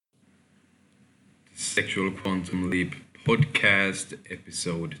Sexual Quantum Leap podcast,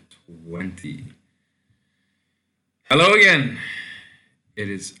 episode 20. Hello again. It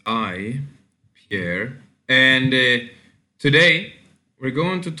is I, Pierre, and today we're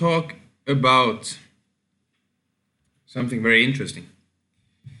going to talk about something very interesting.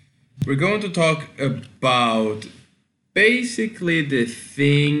 We're going to talk about basically the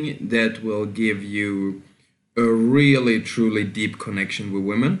thing that will give you a really truly deep connection with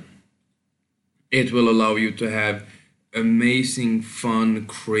women. It will allow you to have amazing, fun,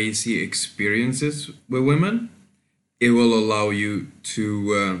 crazy experiences with women. It will allow you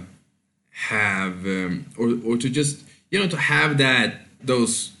to have, or to just, to have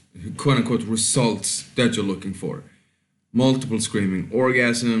those quote unquote results that you're looking for. Multiple screaming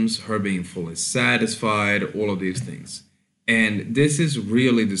orgasms, her being fully satisfied, all of these things. And this is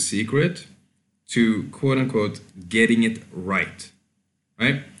really the secret to quote unquote getting it right.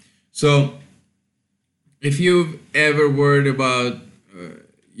 Right? So, if you've ever worried about,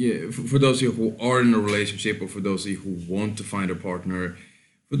 for those of you who are in a relationship, or for those of you who want to find a partner,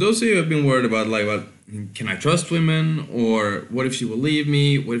 for those of you who have been worried about, can I trust women? Or what if she will leave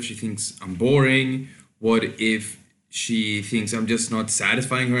me? What if she thinks I'm boring? What if she thinks I'm just not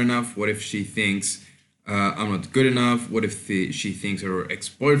satisfying her enough? What if she thinks I'm not good enough? What if she thinks her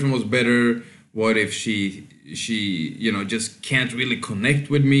ex-boyfriend was better? What if she just can't really connect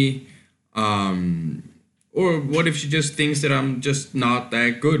with me? Or what if she just thinks that I'm just not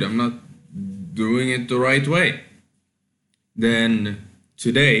that good? I'm not doing it the right way. Then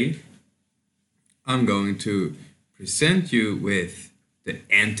today, I'm going to present you with the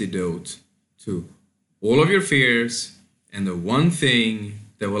antidote to all of your fears and the one thing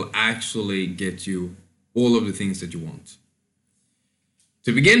that will actually get you all of the things that you want.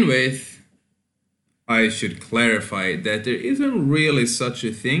 To begin with, I should clarify that there isn't really such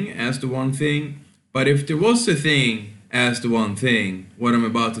a thing as the one thing. But if there was a thing as the one thing, what I'm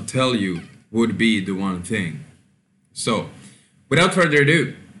about to tell you would be the one thing. So, without further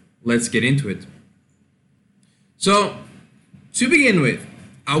ado, let's get into it. So, to begin with,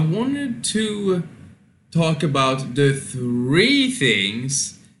 I wanted to talk about the three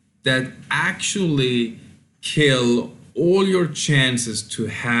things that actually kill all your chances to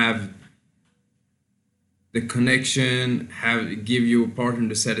have the connection, give your partner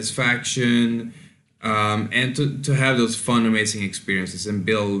the satisfaction, and to have those fun, amazing experiences and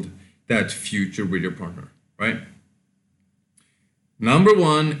build that future with your partner, right? Number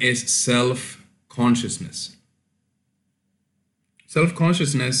one is self-consciousness.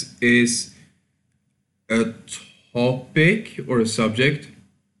 Self-consciousness is a topic or a subject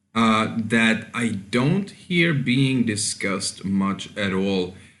that I don't hear being discussed much at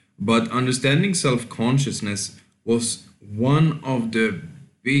all. But understanding self-consciousness was one of the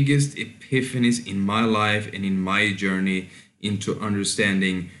biggest epiphanies in my life and in my journey into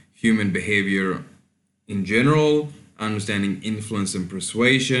understanding human behavior in general, understanding influence and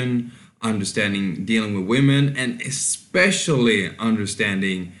persuasion, understanding dealing with women, and especially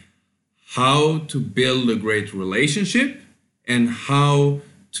understanding how to build a great relationship and how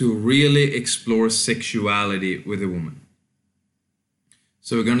to really explore sexuality with a woman.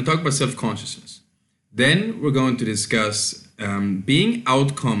 So we're going to talk about self-consciousness. Then we're going to discuss being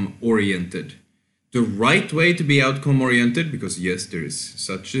outcome-oriented. The right way to be outcome-oriented, because yes, there is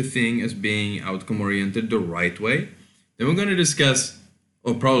such a thing as being outcome-oriented the right way. Then we're going to discuss,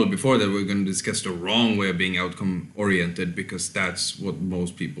 or probably before that, we're going to discuss the wrong way of being outcome-oriented, because that's what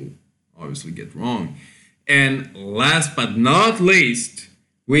most people obviously get wrong. And last but not least,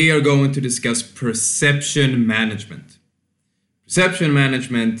 we are going to discuss perception management. Perception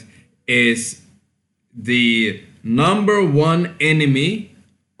management is the number one enemy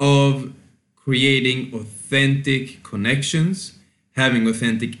of creating authentic connections, having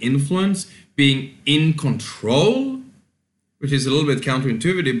authentic influence, being in control, which is a little bit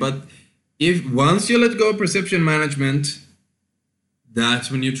counterintuitive, but if once you let go of perception management,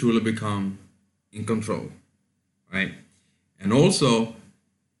 that's when you truly become in control, right? And also,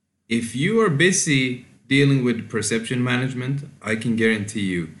 if you are busy dealing with perception management, I can guarantee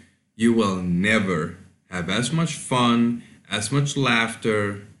you, you will never have as much fun, as much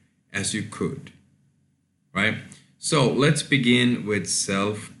laughter as you could, right? So let's begin with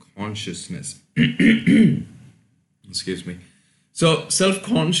self-consciousness. Excuse me. So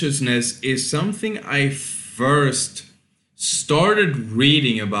self-consciousness is something I first started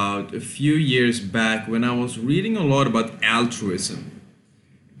reading about a few years back when I was reading a lot about altruism.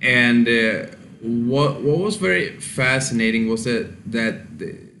 And what was very fascinating was that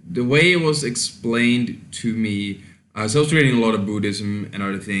the way it was explained to me So I was reading a lot of Buddhism and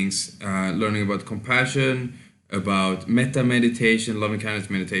other things, learning about compassion, about metta meditation, loving kindness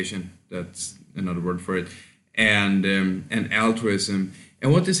meditation. That's another word for it, and altruism.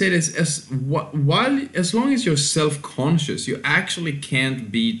 And what they said is, while as long as you're self-conscious, you actually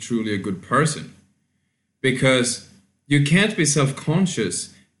can't be truly a good person, because you can't be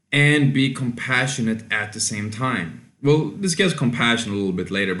self-conscious and be compassionate at the same time. We'll discuss compassion a little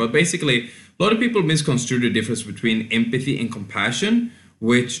bit later, but basically, a lot of people misconstrue the difference between empathy and compassion,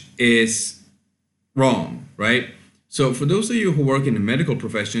 which is wrong, right? So, for those of you who work in the medical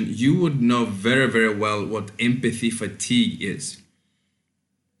profession, you would know very, very well what empathy fatigue is.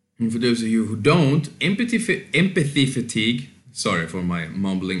 And for those of you who don't, empathy fatigue, sorry for my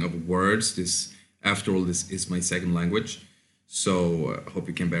mumbling of words, this, after all, this is my second language, so I hope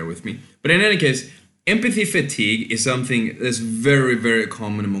you can bear with me. But in any case, empathy fatigue is something that's very, very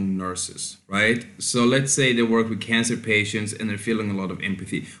common among nurses, right? So let's say they work with cancer patients and they're feeling a lot of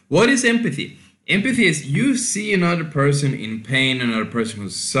empathy. What is empathy? Empathy is you see another person in pain, another person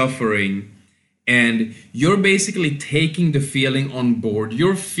who's suffering, and you're basically taking the feeling on board.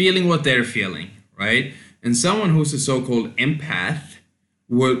 You're feeling what they're feeling, right? And someone who's a so-called empath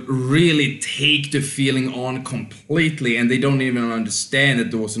will really take the feeling on completely, and they don't even understand that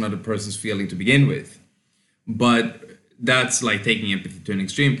there was another person's feeling to begin with. But that's like taking empathy to an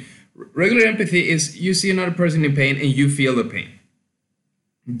extreme. Regular empathy is you see another person in pain and you feel the pain.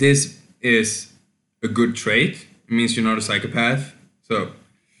 This is a good trait. It means you're not a psychopath. So,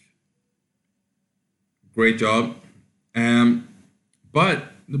 great job. But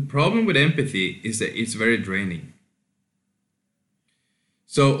the problem with empathy is that it's very draining.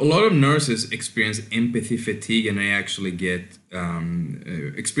 So a lot of nurses experience empathy fatigue, and they actually get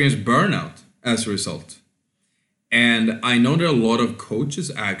experience burnout as a result. And I know that a lot of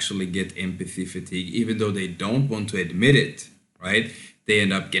coaches actually get empathy fatigue, even though they don't want to admit it, right? They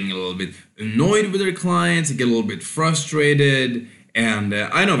end up getting a little bit annoyed with their clients, they get a little bit frustrated, and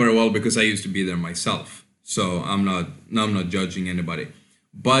I know very well because I used to be there myself. So I'm not judging anybody,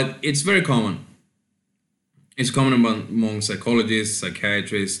 but it's very common. It's common among psychologists,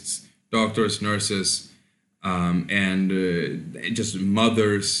 psychiatrists, doctors, nurses, and just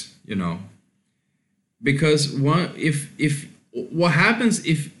mothers, you know. Because what happens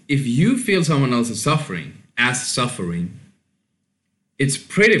if you feel someone else is suffering, it's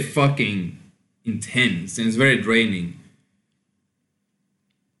pretty fucking intense and it's very draining.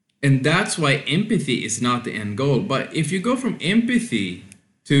 And that's why empathy is not the end goal. But if you go from empathy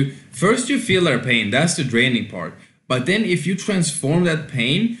to first you feel their pain, that's the draining part. But then if you transform that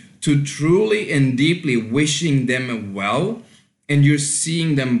pain to truly and deeply wishing them well, and you're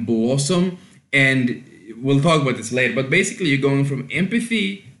seeing them blossom, and we'll talk about this later, but basically you're going from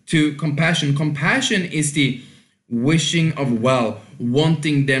empathy to compassion. Compassion is the wishing of well,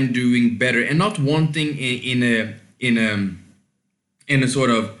 wanting them doing better, and not wanting in a sort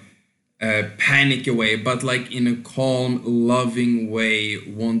of panicky way, but like in a calm, loving way,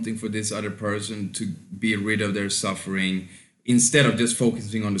 wanting for this other person to be rid of their suffering instead of just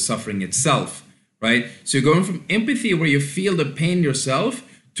focusing on the suffering itself, right? So you're going from empathy, where you feel the pain yourself,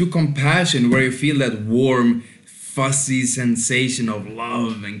 to compassion, where you feel that warm, fuzzy sensation of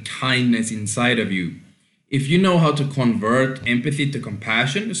love and kindness inside of you. If you know how to convert empathy to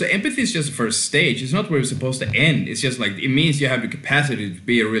compassion, so empathy is just the first stage. It's not where it's supposed to end. It's just like, it means you have the capacity to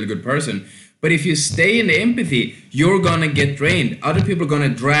be a really good person. But if you stay in the empathy, you're gonna get drained. Other people are gonna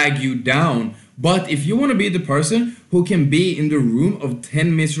drag you down. But if you wanna be the person who can be in the room of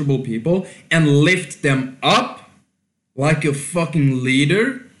 10 miserable people and lift them up like a fucking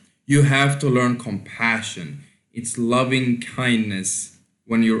leader, you have to learn compassion. It's loving kindness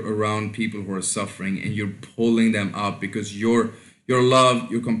when you're around people who are suffering and you're pulling them up, because your love,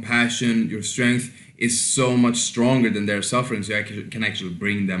 your compassion, your strength is so much stronger than their suffering, so you can actually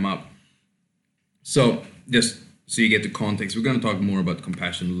bring them up. So just so you get the context, we're going to talk more about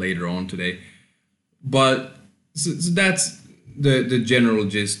compassion later on today. But so that's the general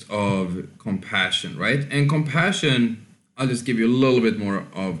gist of compassion, right? And compassion, I'll just give you a little bit more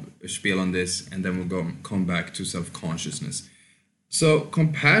of a spiel on this, and then we'll come back to self-consciousness. So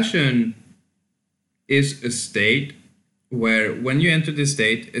compassion is a state where when you enter this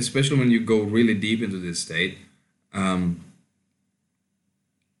state, especially when you go really deep into this state,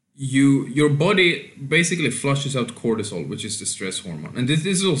 your body basically flushes out cortisol, which is the stress hormone. And this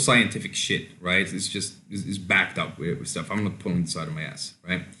is all scientific shit, right? It's backed up with stuff. I'm not pulling this out of my ass,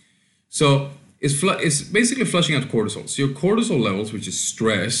 right? So it's basically flushing out cortisol. So your cortisol levels, which is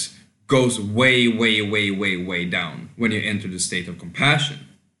stress, goes way down when you enter the state of compassion.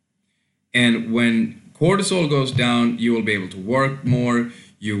 And when cortisol goes down, you will be able to work more,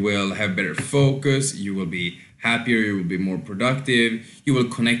 you will have better focus, you will be happier, you will be more productive, you will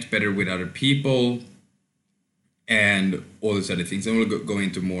connect better with other people, and all these other things. And we'll go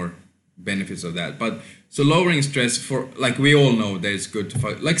into more benefits of that. But so lowering stress, for like we all know that it's good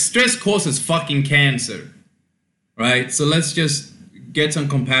to like stress causes fucking cancer, right? So let's just get some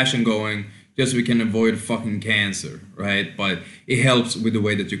compassion going, just so we can avoid fucking cancer, right? But it helps with the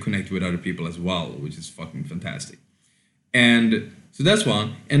way that you connect with other people as well, which is fucking fantastic. And so that's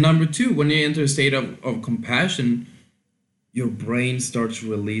one. And number two, when you enter a state of compassion, your brain starts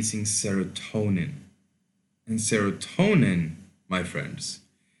releasing serotonin. And serotonin, my friends,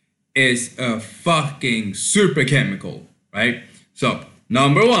 is a fucking super chemical, right? So,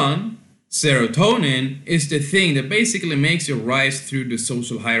 number one, serotonin is the thing that basically makes you rise through the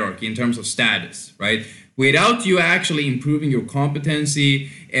social hierarchy in terms of status, right? Without you actually improving your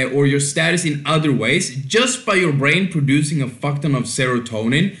competency or your status in other ways, just by your brain producing a fuck ton of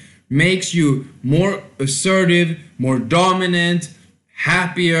serotonin makes you more assertive, more dominant,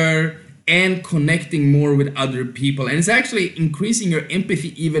 happier, and connecting more with other people. And it's actually increasing your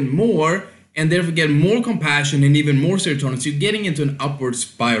empathy even more, and therefore get more compassion and even more serotonin. So you're getting into an upward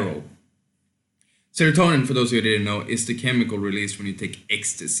spiral. Serotonin, for those of you who didn't know, is the chemical released when you take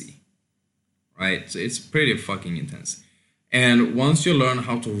ecstasy, right? So it's pretty fucking intense. And once you learn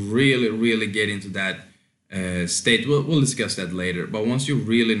how to really get into that state, we'll discuss that later, but once you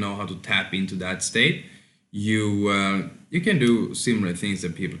really know how to tap into that state, you can do similar things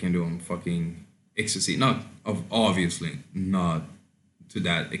that people can do on fucking ecstasy. Obviously not to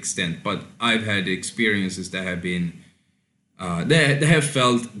that extent, but I've had experiences that have been they have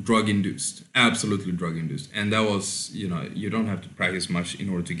felt drug induced, absolutely drug induced. And that was, you don't have to practice much in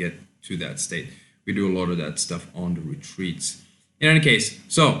order to get to that state. We do a lot of that stuff on the retreats. In any case,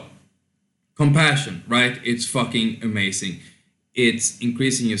 so compassion, right? It's fucking amazing. It's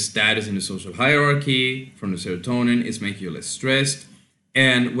increasing your status in the social hierarchy from the serotonin. It's making you less stressed.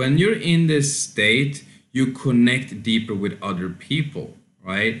 And when you're in this state, you connect deeper with other people,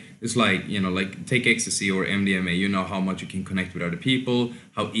 right? It's like, like take ecstasy or MDMA, you know how much you can connect with other people,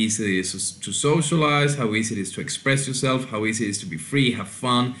 how easy it is to socialize, how easy it is to express yourself, how easy it is to be free, have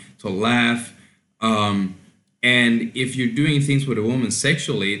fun, to laugh. And if you're doing things with a woman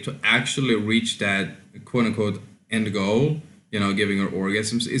sexually to actually reach that quote unquote end goal, giving her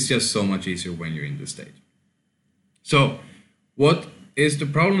orgasms, it's just so much easier when you're in this state. So what is the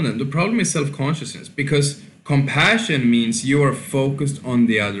problem then? The problem is self-consciousness, because compassion means you are focused on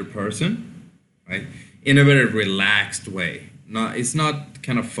the other person, right? In a very relaxed way. It's not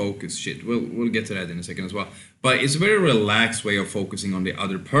kind of focus shit. We'll get to that in a second as well. But it's a very relaxed way of focusing on the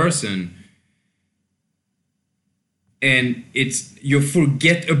other person. And you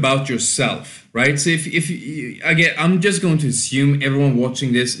forget about yourself, right? So again, I'm just going to assume everyone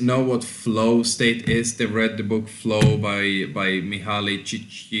watching this know what flow state is. They've read the book Flow by Mihaly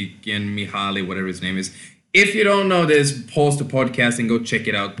Csikszentmihalyi, whatever his name is. If you don't know this, pause the podcast and go check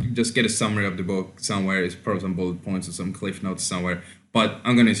it out. Just get a summary of the book somewhere. It's probably some bullet points or some cliff notes somewhere. But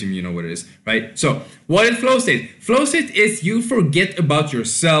I'm going to assume you know what it is, right? So what is flow state? Flow state is you forget about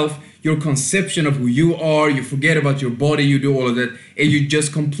yourself, your conception of who you are, you forget about your body, you do all of that, and you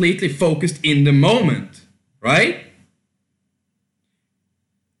just completely focused in the moment, right?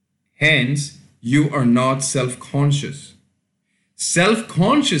 Hence, you are not self-conscious.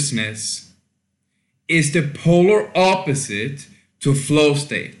 Self-consciousness is the polar opposite to flow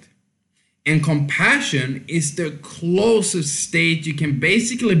state. And compassion is the closest state you can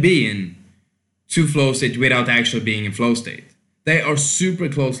basically be in to flow state without actually being in flow state. They are super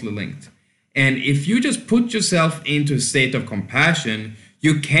closely linked. And if you just put yourself into a state of compassion,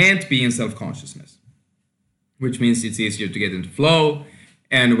 you can't be in self-consciousness, which means it's easier to get into flow.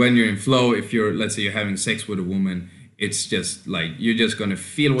 And when you're in flow, let's say you're having sex with a woman, it's just like, you're just going to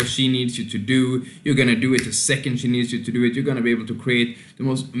feel what she needs you to do. You're going to do it the second she needs you to do it. You're going to be able to create the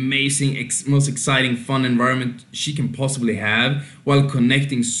most amazing, most exciting, fun environment she can possibly have while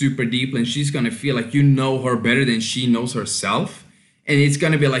connecting super deeply. And she's going to feel like you know her better than she knows herself. And it's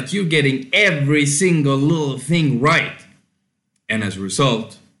going to be like you getting every single little thing right. And as a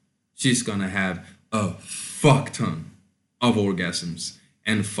result, she's going to have a fuck ton of orgasms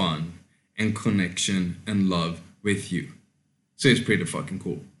and fun and connection and love with you. So it's pretty fucking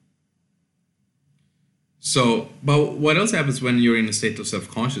cool. So, but what else happens when you're in a state of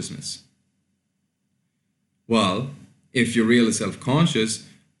self-consciousness? Well, if you're really self-conscious,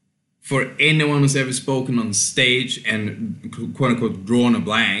 for anyone who's ever spoken on stage and quote unquote drawn a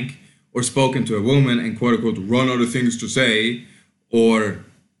blank, or spoken to a woman and quote unquote run out of things to say, or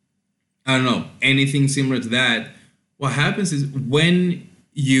I don't know, anything similar to that, what happens is when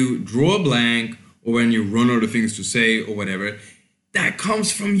you draw a blank or when you run out of things to say or whatever, that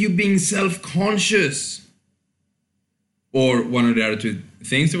comes from you being self-conscious. Or one of the other two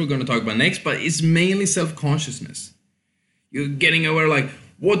things that we're going to talk about next, but it's mainly self-consciousness. You're getting aware, like,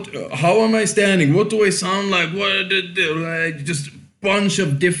 what? How am I standing? What do I sound like? What? Like, just a bunch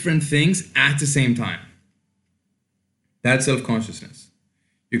of different things at the same time. That's self-consciousness.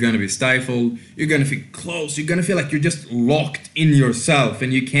 You're going to be stifled. You're going to feel close. You're going to feel like you're just locked in yourself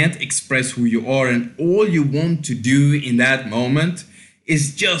and you can't express who you are. And all you want to do in that moment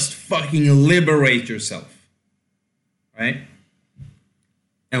is just fucking liberate yourself. Right?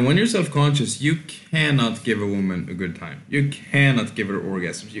 And when you're self-conscious, you cannot give a woman a good time. You cannot give her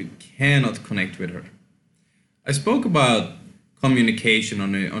orgasms. You cannot connect with her. I spoke about communication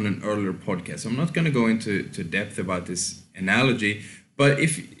on an earlier podcast. I'm not going to go into depth about this analogy, but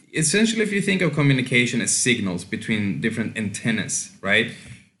if you think of communication as signals between different antennas, right?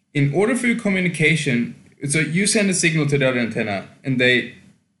 In order for your communication, so you send a signal to the other antenna, and they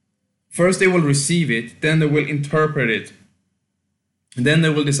will receive it, then they will interpret it, and then they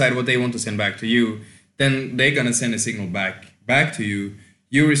will decide what they want to send back to you. Then they're gonna send a signal back to you.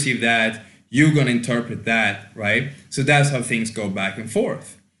 You receive that. You're gonna interpret that, right? So that's how things go back and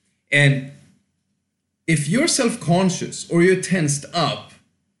forth. And if you're self-conscious or you're tensed up,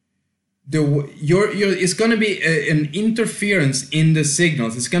 it's gonna be an interference in the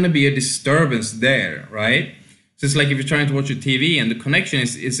signals. It's gonna be a disturbance there, right? So it's like if you're trying to watch your TV and the connection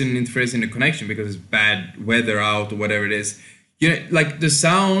is an interference in the connection because it's bad weather out or whatever it is. Like the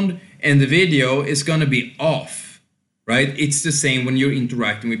sound and the video is gonna be off, right? It's the same when you're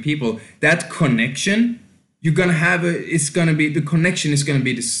interacting with people. That connection, you're gonna have the connection is gonna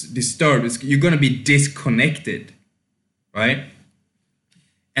be disturbed. You're gonna be disconnected, right?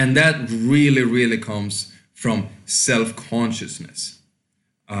 And that really, really comes from self-consciousness.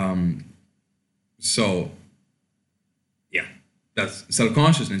 So, yeah, that's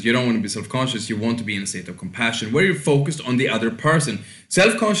self-consciousness. You don't want to be self-conscious. You want to be in a state of compassion where you're focused on the other person.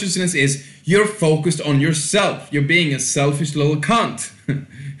 Self-consciousness is you're focused on yourself. You're being a selfish little cunt.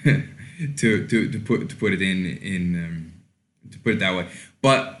 to put it that way.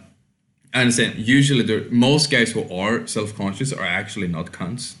 But I understand. Usually, most guys who are self-conscious are actually not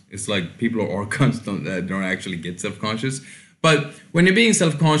cunts. It's like people who are cunts don't actually get self-conscious. But when you're being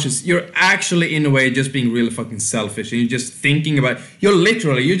self-conscious, you're actually in a way just being really fucking selfish, and you're just thinking about.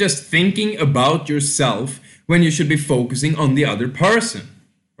 You're just thinking about yourself when you should be focusing on the other person,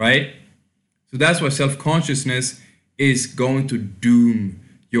 right? So that's why self-consciousness is going to doom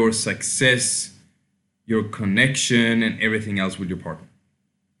your success, your connection, and everything else with your partner.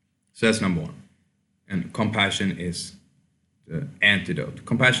 So that's number one. And compassion is the antidote.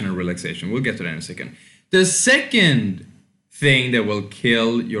 Compassion and relaxation. We'll get to that in a second. The second thing that will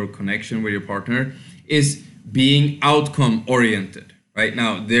kill your connection with your partner is being outcome oriented. Right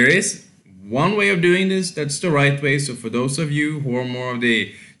now, there is one way of doing this that's the right way. So for those of you who are more of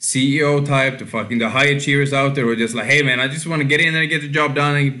the CEO type, the high achievers out there who are just like, hey man, I just want to get in there and get the job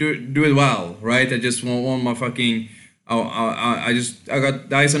done and do it well, right? I just want my fucking, I got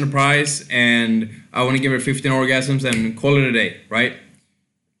the eyes on the prize and I want to give her 15 orgasms and call it a day, right?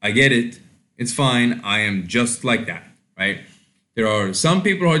 I get it. It's fine. I am just like that, right? There are some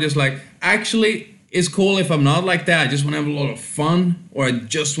people who are just like, actually, it's cool if I'm not like that. I just want to have a lot of fun, or I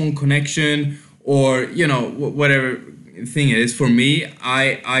just want connection, or, whatever thing it is. For me,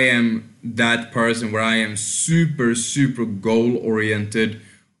 I am that person where I am super, super goal-oriented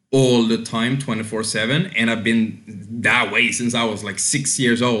all the time, 24/7, and I've been that way since I was like 6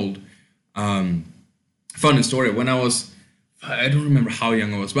 years old. Funny story, when I don't remember how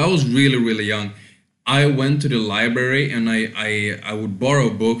young I was, but I was really, really young. I went to the library and I would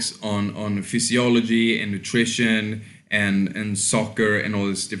borrow books on physiology and nutrition and soccer and all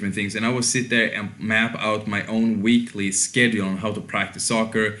these different things. And I would sit there and map out my own weekly schedule on how to practice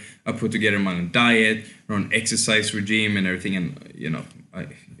soccer. I put together my own diet, my own exercise regime and everything. And,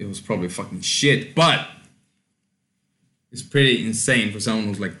 it was probably fucking shit. But it's pretty insane for someone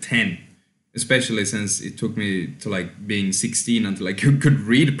who's like 10. Especially since it took me to like being 16 until I could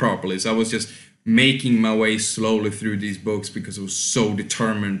read properly. So I was just making my way slowly through these books because I was so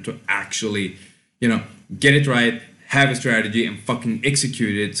determined to actually, get it right, have a strategy, and fucking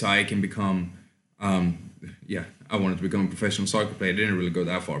execute it so I can become, I wanted to become a professional soccer player. I didn't really go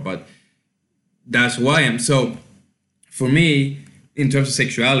that far, but that's who I am. So for me, in terms of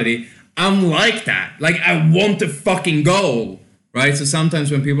sexuality, I'm like that. Like, I want the fucking goal, right? So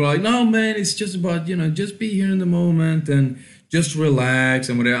sometimes when people are like, no, man, it's just about, just be here in the moment and just relax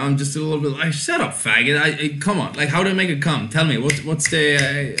and whatever. I'm just a little bit like, shut up, faggot. Come on, like, how do I make it come? Tell me, what's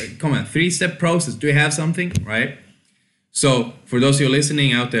the come on, 3-step process? Do you have something, right? So for those of you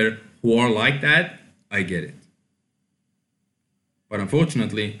listening out there who are like that, I get it. But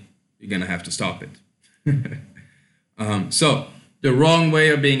unfortunately, you're gonna have to stop it. So the wrong way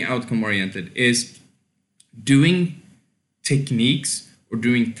of being outcome oriented is doing techniques or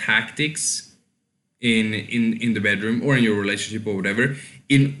doing tactics in the bedroom or in your relationship or whatever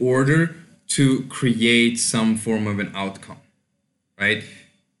in order to create some form of an outcome, right?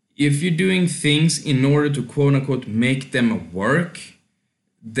 If you're doing things in order to quote unquote make them work,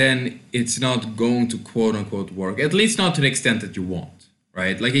 then it's not going to quote unquote work, at least not to the extent that you want,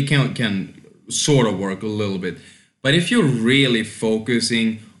 right? Like it can sort of work a little bit. But if you're really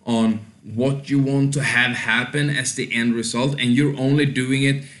focusing on what you want to have happen as the end result, and you're only doing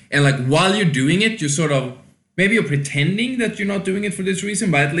it, and like while you're doing it, you're sort of, maybe you're pretending that you're not doing it for this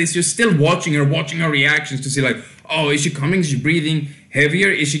reason, but at least you're still watching her reactions to see like, oh, is she coming? Is she breathing heavier?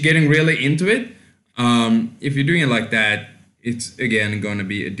 Is she getting really into it? If you're doing it like that, it's again going to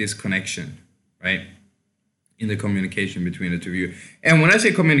be a disconnection, right? In the communication between the two of you. And when I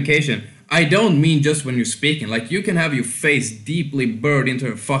say communication, I don't mean just when you're speaking. Like, you can have your face deeply burned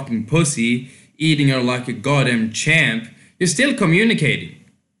into a fucking pussy, eating her like a goddamn champ. You're still communicating,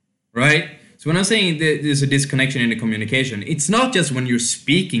 right? So when I'm saying that there's a disconnection in the communication, it's not just when you're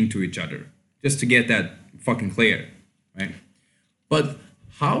speaking to each other, just to get that fucking clear, right? But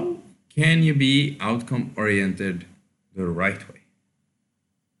how can you be outcome oriented the right way?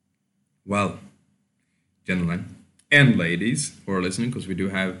 Well, gentlemen and ladies who are listening, because we do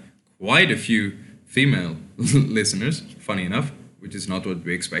have quite a few female listeners, funny enough, which is not what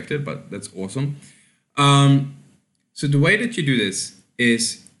we expected, but that's awesome. So the way that you do this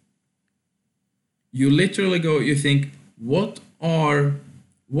is you literally go, you think, what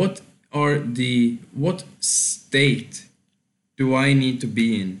state do I need to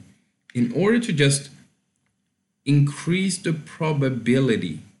be in order to just increase the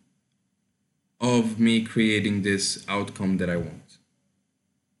probability of me creating this outcome that I want,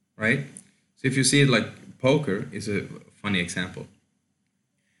 right? So if you see it like poker is a funny example.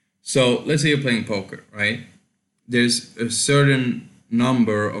 So let's say you're playing poker, right? There's a certain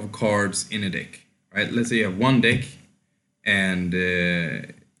number of cards in a deck, right? Let's say you have one deck and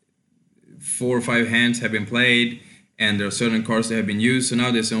 4 or 5 hands have been played, and there are certain cards that have been used. So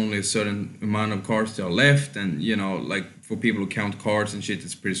now there's only a certain amount of cards that are left. And, you know, like for people who count cards and shit,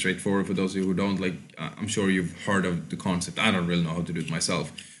 it's pretty straightforward. For those of you who don't, like, I'm sure you've heard of the concept. I don't really know how to do it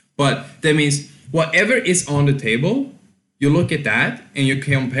myself. But that means whatever is on the table, you look at that and you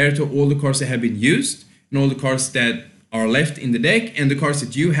compare to all the cards that have been used and all the cards that are left in the deck and the cards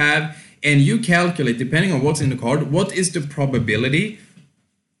that you have. And you calculate, depending on what's in the card, what is the probability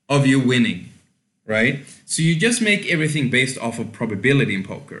of you winning, right? So you just make everything based off of probability in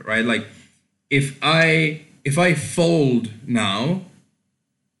poker, right? Like if I fold now,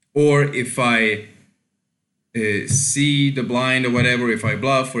 or if I see the blind or whatever, if I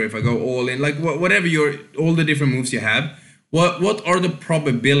bluff or if I go all in, like whatever all the different moves you have, what are the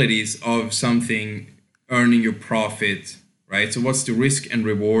probabilities of something earning your profit, right? So what's the risk and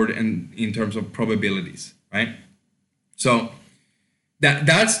reward and in terms of probabilities, right? So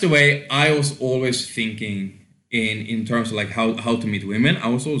that's the way I was always thinking in terms of like how to meet women. I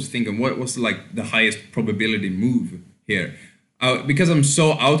was always thinking what's like the highest probability move here. Because I'm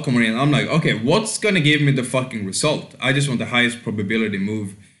so outcome oriented, I'm like, okay, what's gonna give me the fucking result? I just want the highest probability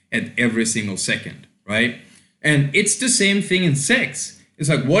move at every single second, right? And it's the same thing in sex. It's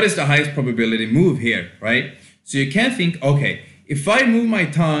like, what is the highest probability move here, right? So you can't think, okay, if I move my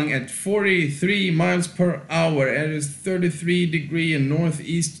tongue at 43 miles per hour and it's 33-degree in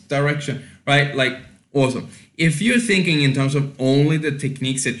northeast direction, right? Like, awesome. If you're thinking in terms of only the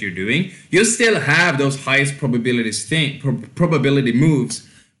techniques that you're doing, you still have those highest probability moves.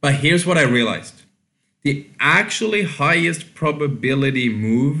 But here's what I realized. The actually highest probability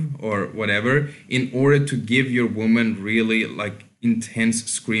move or whatever in order to give your woman really like intense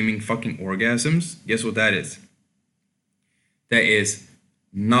screaming fucking orgasms, guess what that is? That is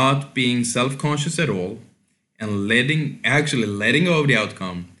not being self-conscious at all and letting go of the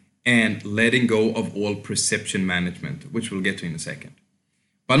outcome and letting go of all perception management, which we'll get to in a second.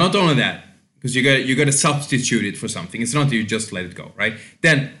 But not only that, because you got to substitute it for something. It's not that you just let it go, right?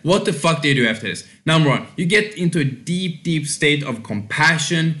 Then what the fuck do you do after this? Number one, you get into a deep state of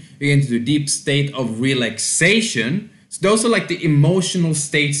compassion. You get into a deep state of relaxation. So those are like the emotional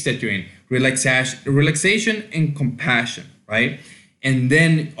states that you're in. Relaxation and compassion, right? And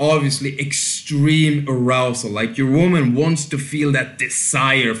then obviously extreme arousal. Like your woman wants to feel that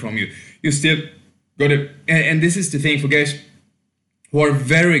desire from you. You still got to, and this is the thing for guys who are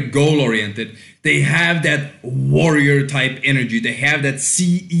very goal oriented. They have that warrior type energy. They have that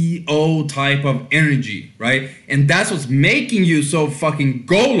CEO type of energy, right? And that's what's making you so fucking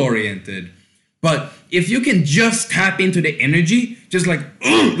goal oriented. But if you can just tap into the energy, just like,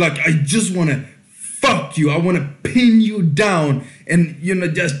 like I just want to fuck you, I want to pin you down, and you know,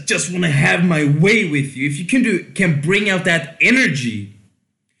 just want to have my way with you. If you can bring out that energy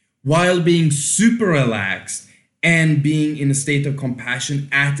while being super relaxed and being in a state of compassion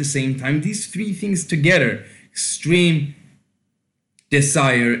at the same time, these three things together, extreme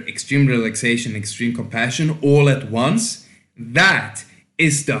desire, extreme relaxation, extreme compassion, all at once, that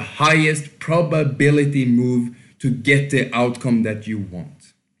is the highest probability move to get the outcome that you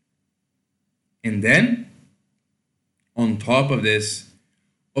want. And then, on top of this,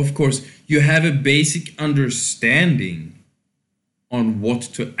 of course, you have a basic understanding on what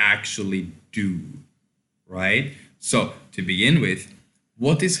to actually do, right? So, to begin with,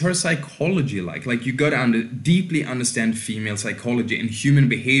 what is her psychology like? Like, you gotta deeply understand female psychology and human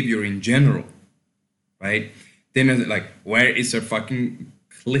behavior in general, right? Then, like, where is her fucking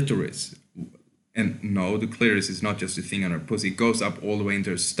clitoris? And no, the clitoris is not just a thing on her pussy. It goes up all the way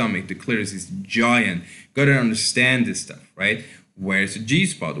into her stomach. The clitoris is giant. Gotta understand this stuff, right? Where's the G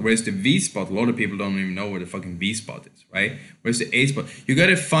spot? Where's the V spot? A lot of people don't even know where the fucking V spot is, right? Where's the A spot? You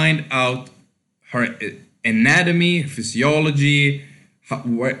gotta find out her anatomy, physiology,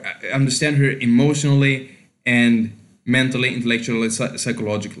 understand her emotionally and mentally, intellectually,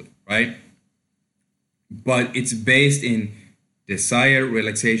 psychologically, right? But it's based in desire,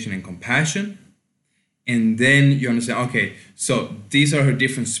 relaxation, and compassion. And then you understand, okay, so these are her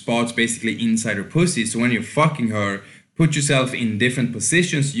different spots basically inside her pussy. So when you're fucking her, put yourself in different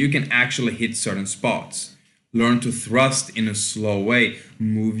positions, you can actually hit certain spots. Learn to thrust in a slow way.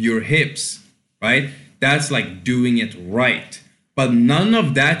 Move your hips, right? That's like doing it right. But none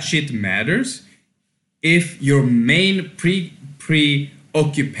of that shit matters if your main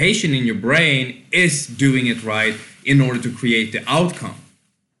preoccupation in your brain is doing it right in order to create the outcome.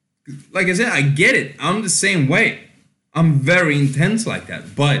 Like I said, I get it. I'm the same way. I'm very intense like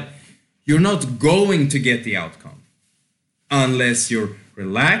that. But you're not going to get the outcome unless you're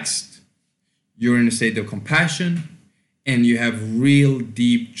relaxed, you're in a state of compassion, and you have real,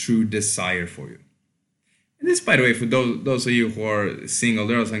 deep, true desire for you. And this, by the way, for those of you who are single,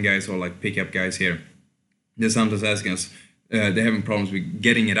 there are some guys who are like pickup guys here. They're sometimes asking us, they're having problems with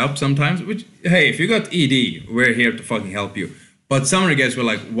getting it up sometimes, which, hey, if you got ED, we're here to fucking help you. But some of the guys were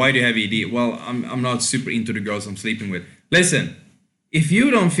like, why do you have ED? Well, I'm not super into the girls I'm sleeping with. Listen, if you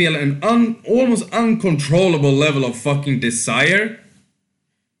don't feel an almost uncontrollable level of fucking desire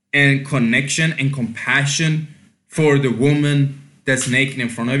and connection and compassion for the woman that's naked in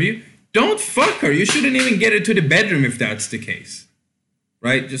front of you, don't fuck her. You shouldn't even get her to the bedroom if that's the case.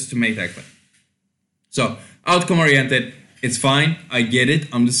 Right? Just to make that clear. So, outcome oriented, it's fine. I get it.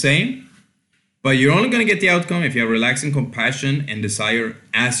 I'm the same. But you're only going to get the outcome if you have relaxing compassion and desire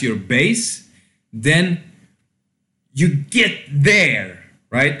as your base. Then you get there,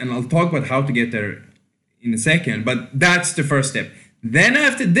 right? And I'll talk about how to get there in a second. But that's the first step. Then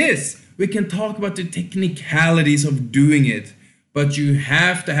after this, we can talk about the technicalities of doing it. But you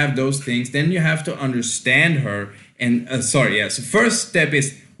have to have those things. Then you have to understand her. And so first step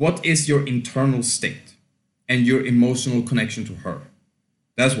is, what is your internal state and your emotional connection to her?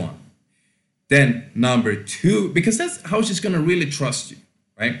 That's one. Then number two, because that's how she's going to really trust you,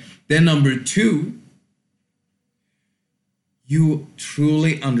 right? Then number two, you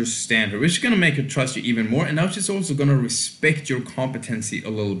truly understand her, which is going to make her trust you even more. And now she's also going to respect your competency a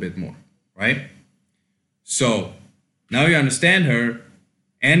little bit more, right? So now you understand her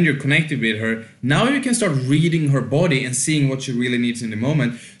and you're connected with her. Now you can start reading her body and seeing what she really needs in the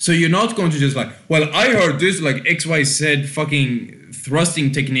moment. So you're not going to just like, well, I heard this like XYZ fucking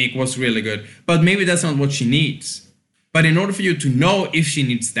thrusting technique was really good, but maybe that's not what she needs. But in order for you to know if she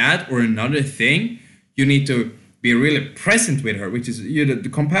needs that or another thing, you need to be really present with her, which is the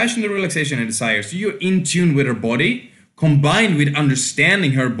compassion, the relaxation, and desire. So you're in tune with her body, combined with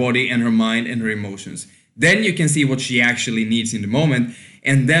understanding her body and her mind and her emotions. Then you can see what she actually needs in the moment.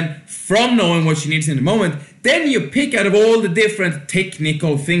 And then from knowing what she needs in the moment, then you pick out of all the different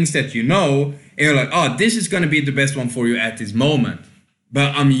technical things that you know, and you're like, oh, this is going to be the best one for you at this moment.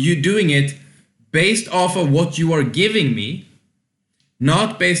 But you doing it based off of what you are giving me,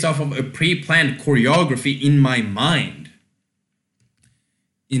 not based off of a pre-planned choreography in my mind.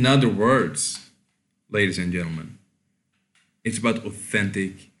 In other words, ladies and gentlemen, It's about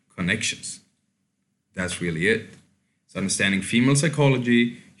authentic connections. That's really it. It's understanding female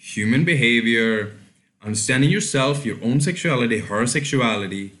psychology, human behavior, understanding yourself, your own sexuality, her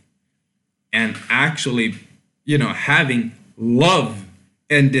sexuality, and actually, having love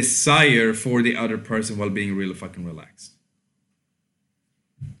and desire for the other person while being really fucking relaxed.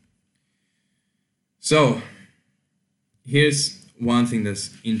 So, here's one thing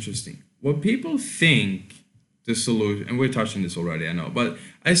that's interesting. What people think the solution, and we're touching this already, I know, but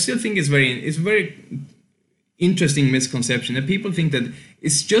I still think it's very interesting misconception that people think that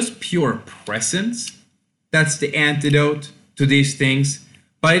it's just pure presence that's the antidote to these things,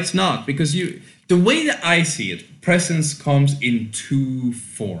 but it's not, because the way that I see it, presence comes in two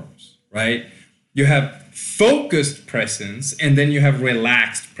forms, right? You have focused presence and then you have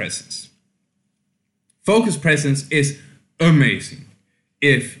relaxed presence. Focused presence is amazing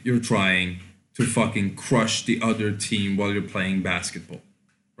if you're trying to fucking crush the other team while you're playing basketball,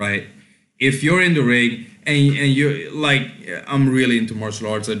 right? If you're in the ring and you're like, I'm really into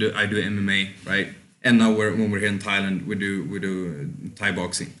martial arts. I do MMA, right? And now when we're here in Thailand, we do Thai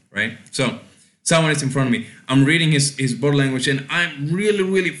boxing, right? So someone is in front of me. I'm reading his body language, and I'm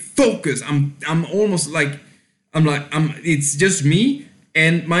really focused. I'm almost like it's just me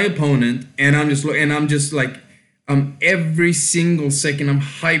and my opponent, and I'm just like every single second I'm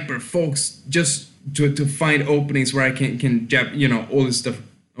hyper focused just to find openings where I can jab, all this stuff,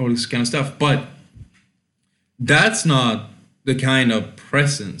 all this kind of stuff. But that's not the kind of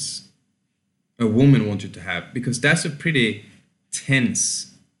presence a woman wants you to have, because that's a pretty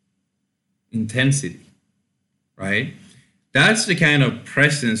tense intensity, right? That's the kind of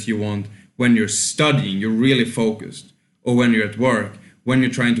presence you want when you're studying, you're really focused, or when you're at work, when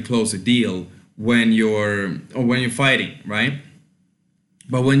you're trying to close a deal, when you're fighting, right?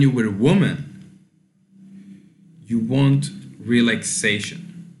 But when you're with a woman, you want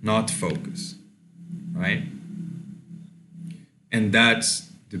relaxation, not focus, right? And that's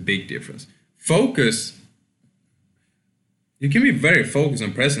the big difference. Focus, you can be very focused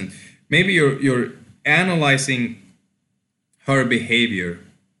and present. Maybe you're analyzing her behavior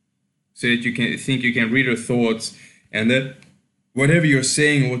so that you can read her thoughts, and that whatever you're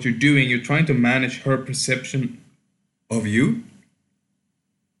saying or what you're doing, you're trying to manage her perception of you,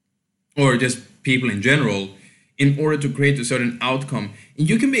 or just people in general, in order to create a certain outcome. And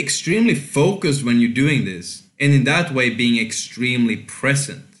you can be extremely focused when you're doing this, and in that way being extremely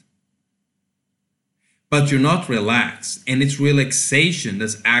present. But you're not relaxed, and it's relaxation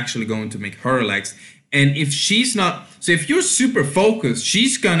that's actually going to make her relaxed. And if she's not, so if you're super focused,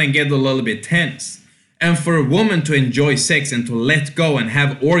 she's gonna get a little bit tense. And for a woman to enjoy sex and to let go and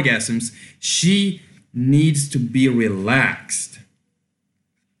have orgasms, she needs to be relaxed.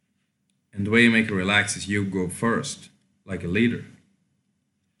 And the way you make her relax is you go first, like a leader.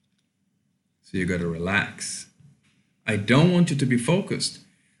 So you gotta relax. I don't want you to be focused.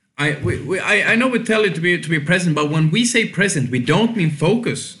 I know we tell you to be present, but when we say present, we don't mean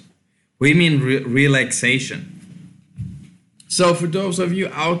focus. We mean relaxation. So for those of you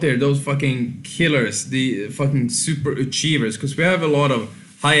out there, those fucking killers, the fucking super achievers, because we have a lot of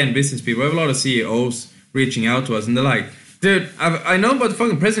high-end business people, we have a lot of CEOs reaching out to us, and they're like, dude, I know about the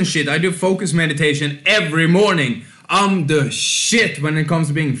fucking present shit. I do focus meditation every morning. I'm the shit when it comes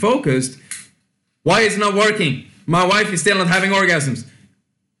to being focused. Why is it not working? My wife is still not having orgasms.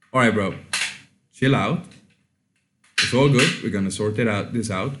 All right, bro, chill out. It's all good. We're gonna sort this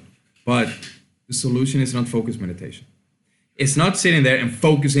out. But the solution is not focus meditation. It's not sitting there and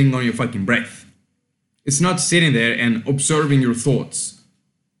focusing on your fucking breath. It's not sitting there and observing your thoughts.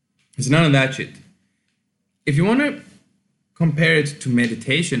 It's none of that shit. If you want to compare it to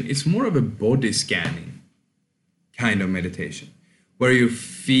meditation, it's more of a body scanning kind of meditation, where you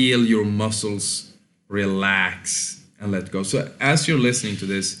feel your muscles relax and let go. So as you're listening to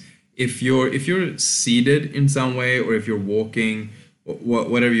this, if you're seated in some way, or if you're walking,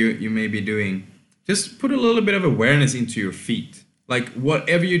 whatever you may be doing, just put a little bit of awareness into your feet. Like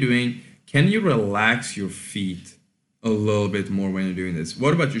whatever you're doing, can you relax your feet a little bit more when you're doing this?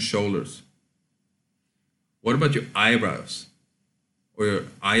 What about your shoulders? What about your eyebrows or your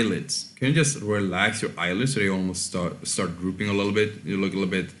eyelids? Can you just relax your eyelids so they almost start drooping a little bit? You look a little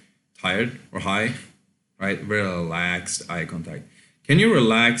bit tired or high, right? Very relaxed eye contact. Can you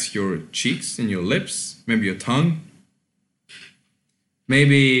relax your cheeks and your lips? Maybe your tongue?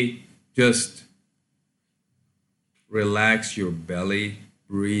 Maybe just relax your belly.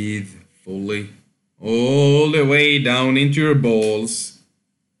 Breathe fully all the way down into your balls,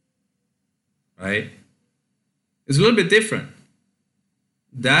 right? It's a little bit different.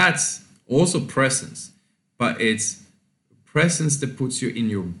 That's also presence, but it's presence that puts you in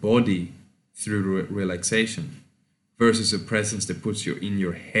your body through relaxation versus a presence that puts you in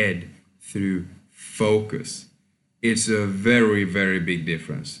your head through focus. It's a very, very big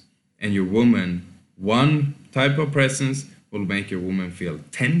difference. And your woman, one type of presence will make your woman feel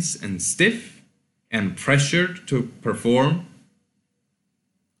tense and stiff and pressured to perform.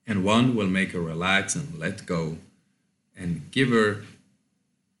 And one will make her relax and let go and give her,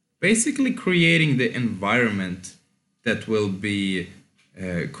 basically creating the environment that will be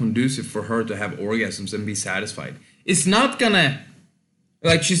conducive for her to have orgasms and be satisfied. It's not gonna,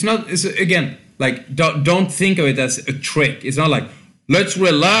 like, she's not, it's, again, like, don't think of it as a trick. It's not like, let's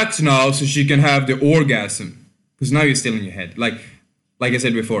relax now so she can have the orgasm. Because now you're still in your head. Like I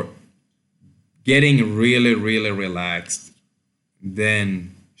said before, getting really, really relaxed,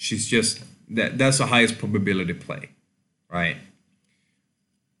 then she's just, that's the highest probability play, right?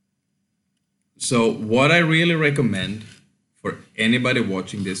 So what I really recommend for anybody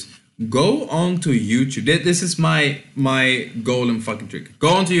watching this, go on to YouTube. This is my golden fucking trick. Go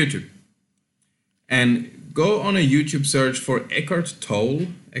on to YouTube and go on a YouTube search for Eckhart Tolle,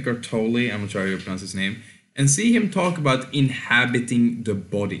 I'm not sure how you pronounce his name, and see him talk about inhabiting the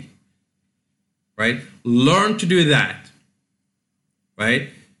body, right? Learn to do that, right?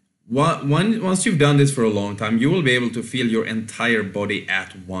 Once you've done this for a long time, you will be able to feel your entire body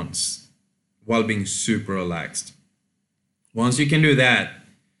at once while being super relaxed. Once you can do that,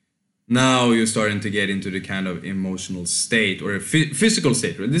 now you're starting to get into the kind of emotional state or a physical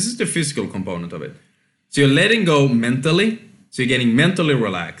state. Right? This is the physical component of it. So you're letting go mentally, so you're getting mentally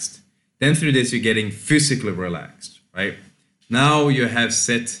relaxed. Then through this, you're getting physically relaxed, right? Now you have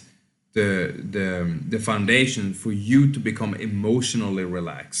set the foundation for you to become emotionally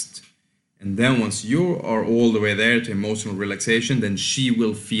relaxed. And then once you are all the way there to emotional relaxation, then she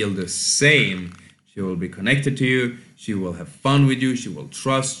will feel the same. She will be connected to you. She will have fun with you. She will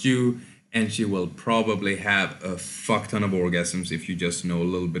trust you. And she will probably have a fuck ton of orgasms if you just know a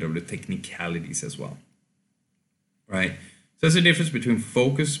little bit of the technicalities as well, right? So there's a difference between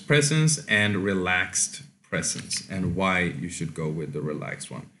focused presence and relaxed presence, and why you should go with the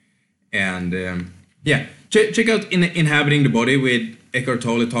relaxed one. And yeah, check out Inhabiting the Body with Eckhart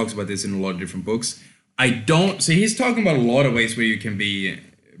Tolle. Talks about this in a lot of different books. So he's talking about a lot of ways where you can be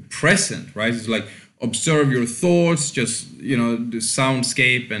present, right? It's like observe your thoughts, just, the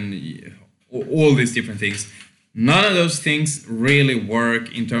soundscape and all these different things. None of those things really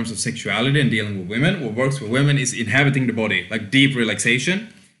work in terms of sexuality and dealing with women. What works for women is inhabiting the body, like deep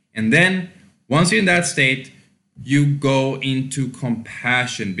relaxation. And then once you're in that state, you go into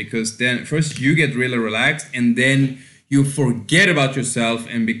compassion, because then first you get really relaxed and then you forget about yourself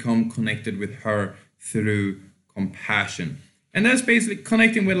and become connected with her through compassion. And that's basically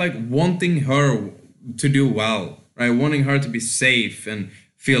connecting with, like, wanting her to do well, right? Wanting her to be safe and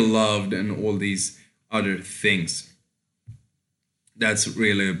feel loved and all these other things. That's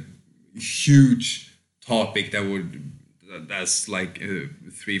really a huge topic that's like a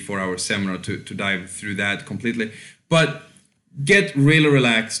 3-4 hour seminar to dive through that completely. But get really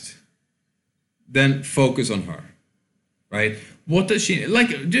relaxed, then focus on her, right? What does she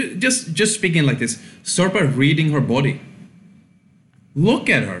like? Just speaking like this, start by reading her body. Look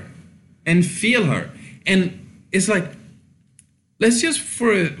at her and feel her. And it's like, let's just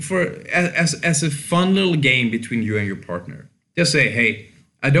as a fun little game between you and your partner, just say, hey,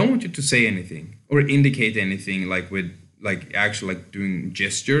 I don't want you to say anything or indicate anything, like with actually doing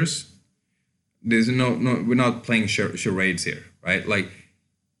gestures. There's no, we're not playing charades here, right? Like,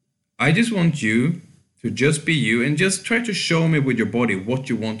 I just want you to just be you and just try to show me with your body what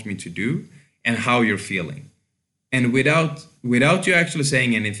you want me to do and how you're feeling. And without you actually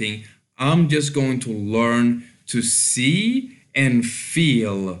saying anything, I'm just going to learn to see and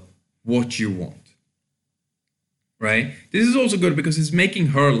feel what you want, right? This is also good because it's making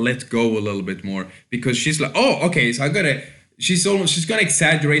her let go a little bit more, because she's like, oh, okay, so she's gonna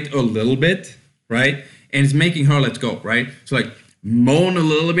exaggerate a little bit, right? And it's making her let go, right? So like, moan a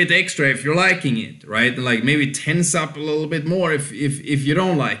little bit extra if you're liking it, right? And like maybe tense up a little bit more if you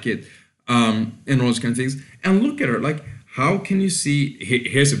don't like it, and all those kind of things. And look at her, like, how can you see?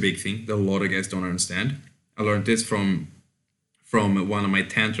 Here's a big thing that a lot of guys don't understand. I learned this from one of my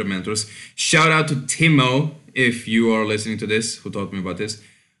Tantra mentors. Shout out to Timo, if you are listening to this, who taught me about this.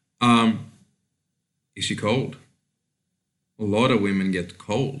 Is she cold? A lot of women get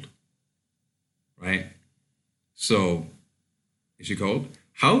cold, right? So, is she cold?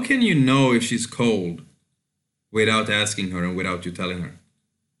 How can you know if she's cold without asking her and without you telling her?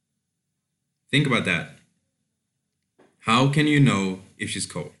 Think about that. How can you know if she's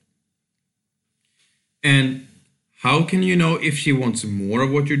cold? And How can you know if she wants more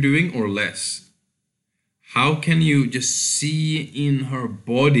of what you're doing or less? How can you just see in her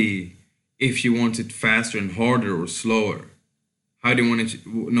body if she wants it faster and harder or slower? How do you want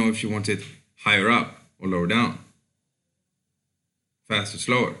to know if she wants it higher up or lower down? Faster,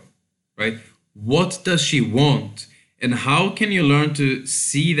 slower, right? What does she want? And how can you learn to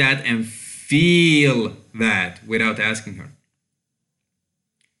see that and feel that without asking her?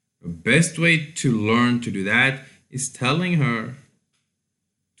 The best way to learn to do that is telling her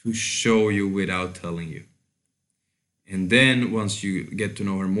to show you without telling you. And then once you get to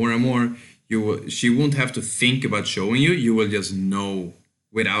know her more and more, she won't have to think about showing you. You will just know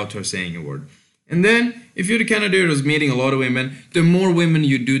without her saying a word. And then if you're the kind of dude who's meeting a lot of women, the more women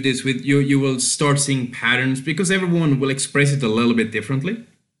you do this with, you will start seeing patterns, because everyone will express it a little bit differently,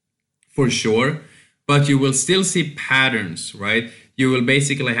 for sure. But you will still see patterns, right? You will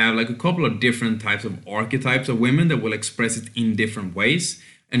basically have like a couple of different types of archetypes of women that will express it in different ways.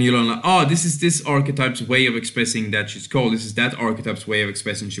 And you'll learn like, oh, this is this archetype's way of expressing that she's cold. This is that archetype's way of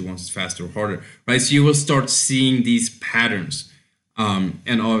expressing she wants it faster or harder, right? So you will start seeing these patterns.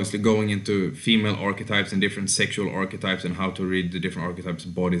 And obviously going into female archetypes and different sexual archetypes and how to read the different archetypes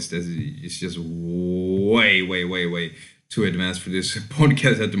of bodies, it's just way too advanced for this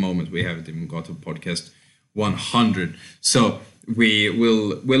podcast at the moment. We haven't even got to podcast 100. So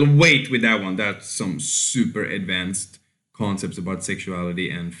we'll wait with that one. That's some super advanced concepts about sexuality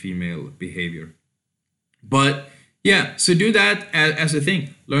and female behavior. But yeah, so do that as a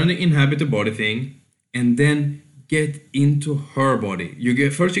thing. Learn to inhabit the body thing, and then get into her body. You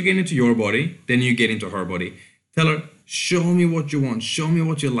get into your body, then you get into her body. Tell her, show me what you want, show me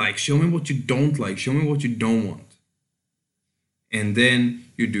what you like, show me what you don't like, show me what you don't want. And then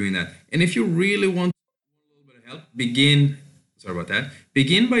you're doing that. And if you really want a little bit of help,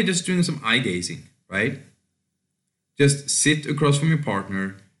 begin by just doing some eye gazing, right? Just sit across from your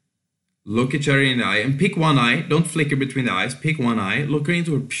partner, look each other in the eye, and pick one eye. Don't flicker between the eyes. Pick one eye, look her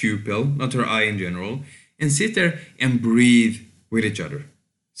into her pupil, not her eye in general, and sit there and breathe with each other.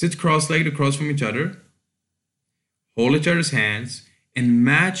 Sit cross-legged across from each other, hold each other's hands, and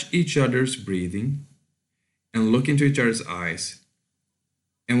match each other's breathing, and look into each other's eyes.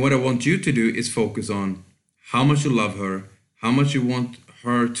 And what I want you to do is focus on how much you love her, how much you want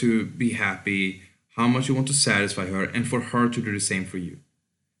her to be happy, how much you want to satisfy her, and for her to do the same for you.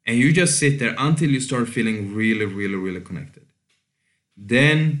 And you just sit there until you start feeling really connected.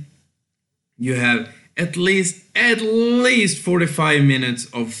 Then you have at least 45 minutes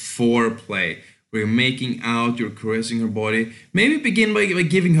of foreplay where you're making out, you're caressing her body. Maybe begin by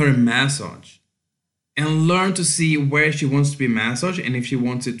giving her a massage and learn to see where she wants to be massaged, and if she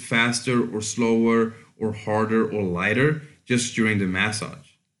wants it faster or slower or harder or lighter just during the massage.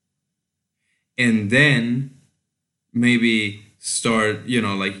 And then maybe start, you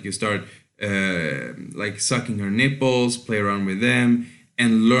can start like sucking her nipples, play around with them,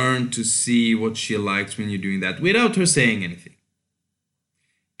 and learn to see what she likes when you're doing that without her saying anything.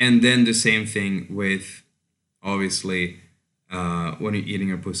 And then the same thing with, obviously, when you're eating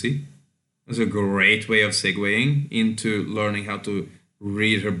her pussy. That's a great way of segueing into learning how to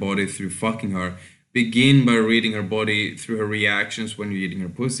read her body through fucking her. Begin by reading her body through her reactions when you're eating her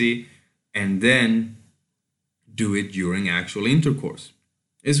pussy, and then do it during actual intercourse.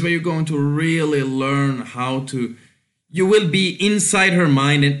 It's where you're going to really learn how to... You will be inside her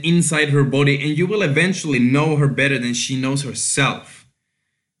mind and inside her body, and you will eventually know her better than she knows herself.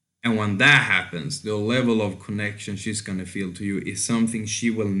 And when that happens, the level of connection she's going to feel to you is something she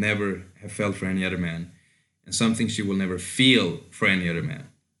will never have felt for any other man, and something she will never feel for any other man.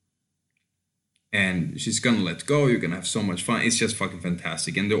 And she's going to let go. You're going to have so much fun. It's just fucking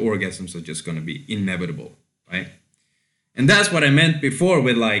fantastic. And the orgasms are just going to be inevitable, right? And that's what I meant before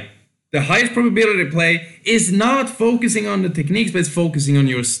with like, the highest probability play is not focusing on the techniques, but it's focusing on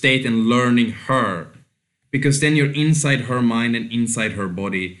your state and learning her. Because then you're inside her mind and inside her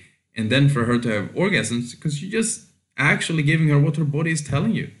body. And then for her to have orgasms, because you're just actually giving her what her body is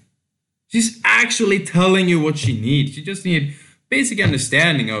telling you. She's actually telling you what she needs. You just need basic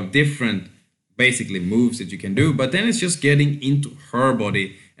understanding of different basically moves that you can do, but then it's just getting into her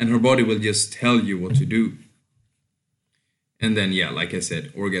body, and her body will just tell you what to do. And then, yeah, like I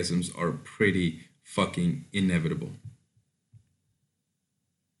said, orgasms are pretty fucking inevitable.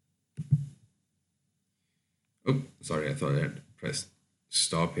 Oh, sorry, I thought I had pressed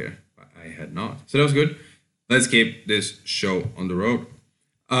stop here, but I had not. So that was good. Let's keep this show on the road.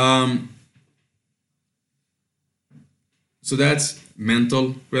 So that's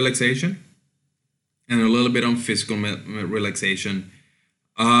mental relaxation and a little bit on physical relaxation.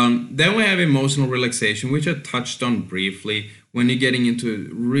 Then we have emotional relaxation, which I touched on briefly. When you're getting into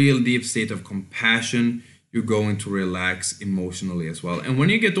a real deep state of compassion, you're going to relax emotionally as well. And when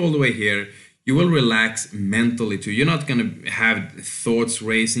you get all the way here, you will relax mentally too. You're not going to have thoughts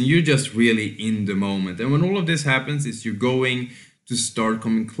racing. You're just really in the moment. And when all of this happens, is you're going to start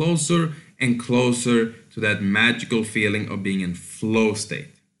coming closer and closer to that magical feeling of being in flow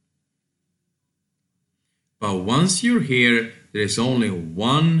state. But once you're here, there's only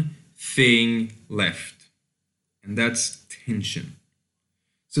one thing left, and that's tension.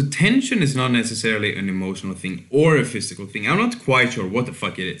 So tension is not necessarily an emotional thing or a physical thing. I'm not quite sure what the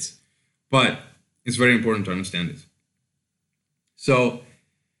fuck it is, but it's very important to understand it. So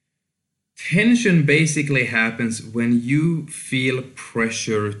tension basically happens when you feel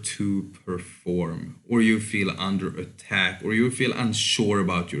pressure to perform, or you feel under attack, or you feel unsure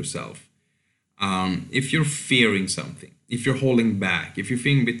about yourself. If you're fearing something, if you're holding back, if you're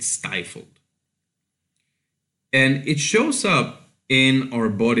feeling a bit stifled. And it shows up in our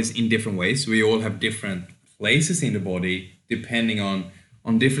bodies in different ways. We all have different places in the body depending on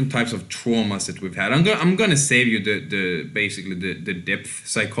different types of traumas that we've had. I'm gonna save you the depth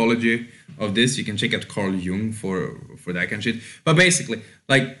psychology of this. You can check out Carl Jung for that kind of shit. But basically,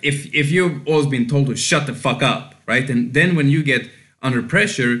 like if you've always been told to shut the fuck up, right? And then when you get under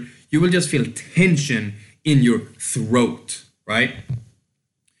pressure, you will just feel tension in your throat, right?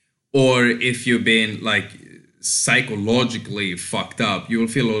 Or if you've been like psychologically fucked up, you will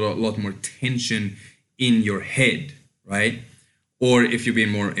feel a lot more tension in your head, right? Or if you've been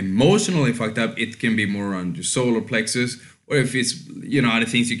more emotionally fucked up, it can be more around your solar plexus. Or if it's, other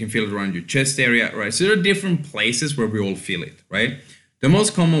things, you can feel it around your chest area, right? So there are different places where we all feel it, right? The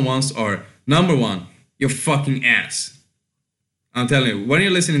most common ones are, number one, your fucking ass. I'm telling you, when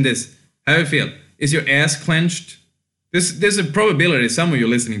you're listening to this, how do you feel? Is your ass clenched? There's a probability some of you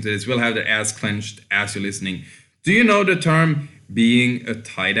listening to this will have their ass clenched as you're listening. Do you know the term being a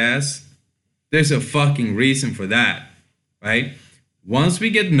tight ass? There's a fucking reason for that, right? Once we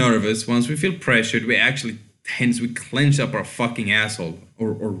get nervous, once we feel pressured, we actually we clench up our fucking asshole,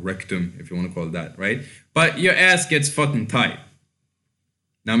 or rectum, if you want to call it that, right? But your ass gets fucking tight.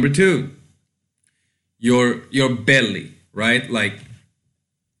 Number two, your belly, right? Like,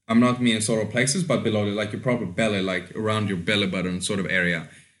 I'm not meaning solar plexus, but below it, like your proper belly, like around your belly button sort of area.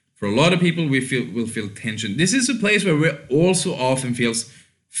 For a lot of people, will feel tension. This is a place where we also often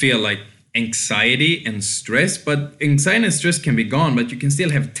feel like anxiety and stress, but anxiety and stress can be gone, but you can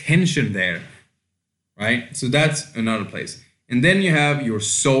still have tension there, right? So that's another place. And then you have your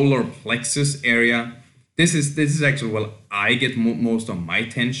solar plexus area. This is actually where I get most of my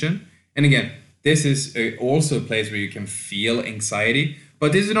tension. And again, this is also a place where you can feel anxiety,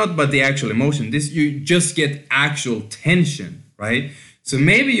 but this is not about the actual emotion. You just get actual tension, right? So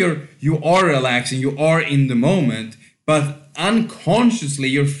maybe you are relaxing, you are in the moment, but unconsciously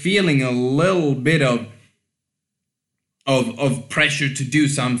you're feeling a little bit of pressure to do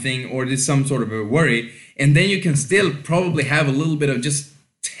something, or there's some sort of a worry, and then you can still probably have a little bit of just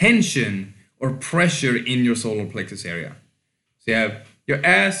tension or pressure in your solar plexus area. So you have your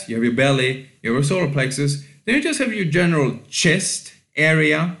ass, you have your belly, you have your solar plexus, then you just have your general chest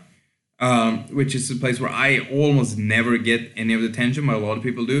area, which is a place where I almost never get any of the tension, but a lot of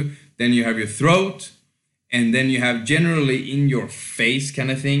people do. Then you have your throat, and then you have generally in your face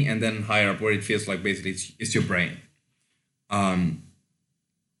kind of thing, and then higher up where it feels like basically it's your brain. I'm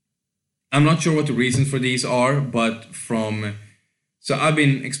not sure what the reasons for these are, but so I've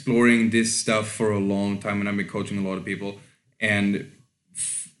been exploring this stuff for a long time, and I've been coaching a lot of people, and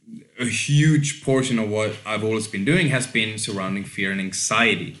a huge portion of what I've always been doing has been surrounding fear and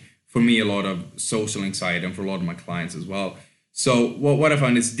anxiety. For me, a lot of social anxiety, and for a lot of my clients as well. So what I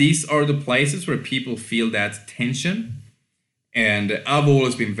found is these are the places where people feel that tension. And I've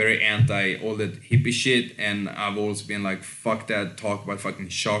always been very anti all that hippie shit, and I've always been like, fuck that, talk about fucking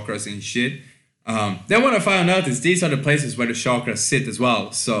chakras and shit. Then what I found out is these are the places where the chakras sit as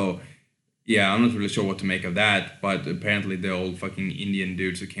well. So yeah, I'm not really sure what to make of that, but apparently the old fucking Indian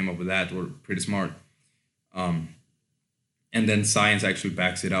dudes who came up with that were pretty smart. And then science actually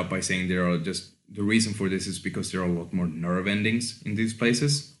backs it up by saying there are just, the reason for this is because there are a lot more nerve endings in these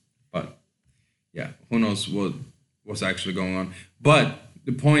places. But yeah, who knows what's actually going on. But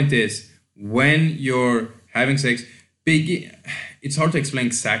the point is, when you're having sex, it's hard to explain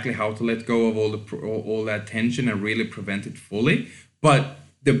exactly how to let go of all that tension and really prevent it fully. But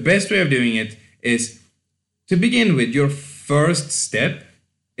the best way of doing it is, to begin with, your first step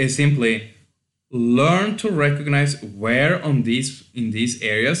is simply learn to recognize where in these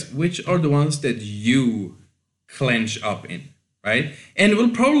areas, which are the ones that you clench up in, right? And it will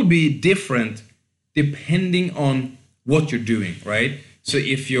probably be different depending on what you're doing, right? So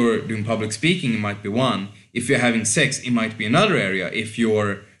if you're doing public speaking, it might be one. If you're having sex, it might be another area. If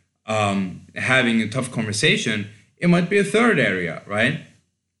you're having a tough conversation, it might be a third area, right?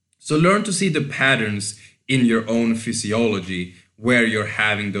 So learn to see the patterns in your own physiology where you're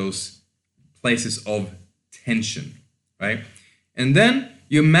having those places of tension, right? And then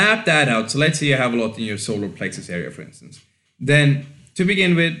you map that out. So let's say you have a lot in your solar plexus area, for instance. Then to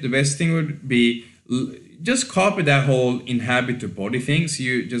begin with, the best thing would be just copy that whole inhabit the body thing. So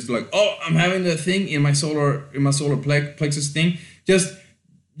you just like, oh, I'm having the thing in my solar plexus thing.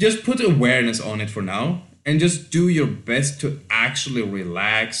 Just put awareness on it for now, and just do your best to actually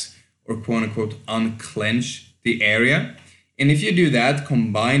relax or quote unquote unclench the area. And if you do that,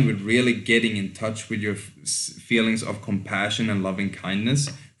 combined with really getting in touch with your feelings of compassion and loving kindness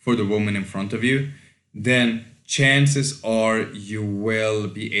for the woman in front of you, then chances are you will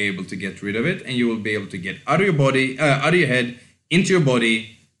be able to get rid of it, and you will be able to get out of your body, out of your head, into your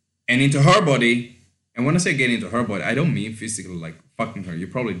body, and into her body. And when I say get into her body, I don't mean physically like fucking her. You're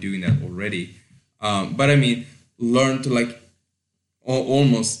probably doing that already. But I mean, learn to like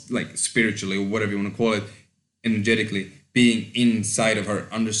almost like spiritually, or whatever you want to call it, energetically, being inside of her,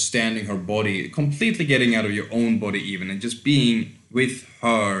 understanding her body, completely getting out of your own body even, and just being with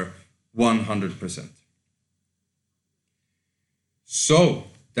her 100%. So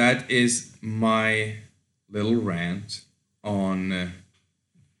that is my little rant on,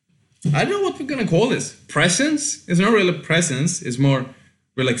 I don't know what we're going to call this. Presence? It's not really presence. It's more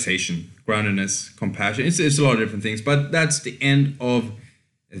relaxation, groundedness, compassion. It's a lot of different things, but that's the end of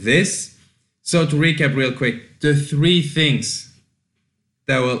this. So to recap real quick, the 3 things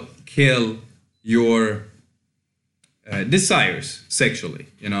that will kill your desires sexually,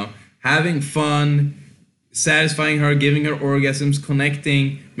 having fun, satisfying her, giving her orgasms,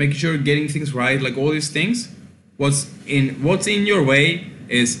 connecting, making sure you're getting things right, like all these things. What's in your way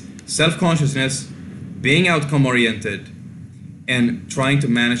is self-consciousness, being outcome oriented, and trying to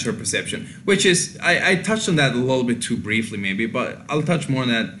manage her perception, which is, I touched on that a little bit too briefly maybe, but I'll touch more on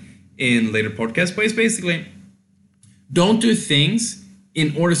that in later podcasts. But it's basically, don't do things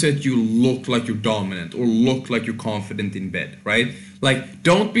in order so that you look like you're dominant or look like you're confident in bed, right? Like,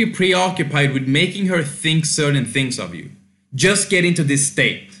 don't be preoccupied with making her think certain things of you. Just get into this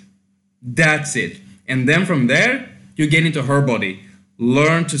state. That's it. And then from there, you get into her body.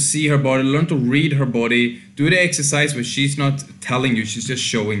 Learn to see her body, learn to read her body, do the exercise where she's not telling you, she's just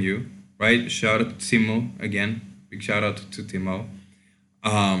showing you, right? Shout out to Timo again. Big shout out to Timo.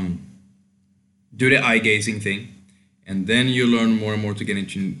 Do the eye gazing thing. And then you learn more and more to get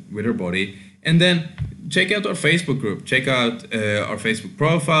into with her body. And then check out our Facebook group. Check out our Facebook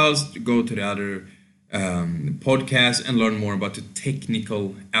profiles. Go to the other podcasts and learn more about the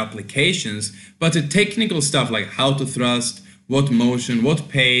technical applications. But the technical stuff like how to thrust, what motion, what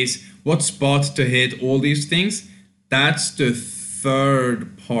pace, what spot to hit, all these things, that's the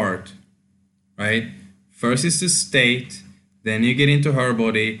third part, right? First is the state, then you get into her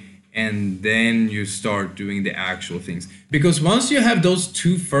body, and then you start doing the actual things. Because once you have those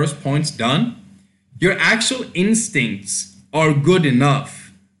 2 first points done, your actual instincts are good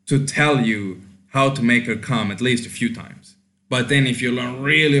enough to tell you how to make her come at least a few times. But then if you learn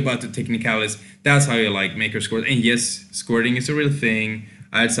really about the technicalities, that's how you like make her squirt. And yes, squirting is a real thing.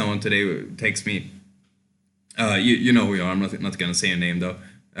 I had someone today who text me, you know who you are, I'm not gonna say your name though,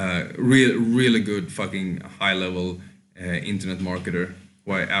 really good fucking high level internet marketer,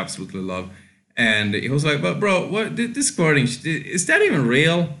 who I absolutely love. And he was like, but bro, what this squirting, is that even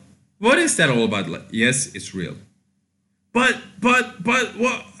real? What is that all about? Like, yes, it's real. But what?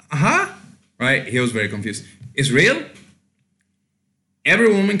 Huh? Right? He was very confused. It's real?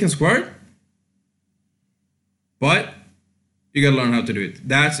 Every woman can squirt? But you gotta learn how to do it.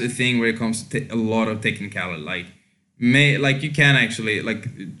 That's a thing where it comes to a lot of technicality. Like you can actually,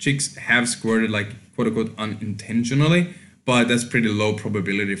 like, chicks have squirted, like, quote unquote unintentionally, but that's pretty low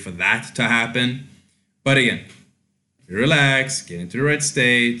probability for that to happen. But again, relax, get into the right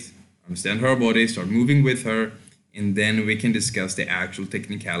state, understand her body, start moving with her, and then we can discuss the actual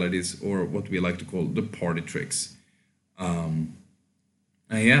technicalities, or what we like to call the party tricks.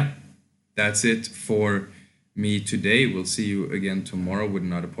 Yeah, that's it for me today. We'll see you again tomorrow with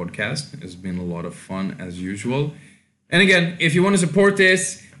another podcast. It's been a lot of fun as usual. And again, if you want to support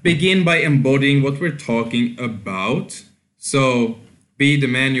this, begin by embodying what we're talking about. So be the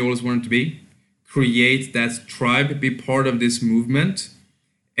man you always wanted to be. Create that tribe. Be part of this movement.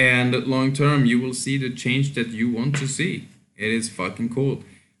 And long term, you will see the change that you want to see. It is fucking cool.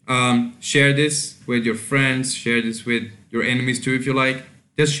 Share this with your friends, share this with your enemies too if you like.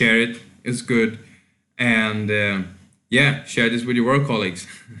 Just share it, it's good. And yeah, share this with your work colleagues.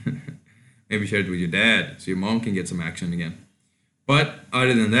 Maybe share it with your dad so your mom can get some action again. But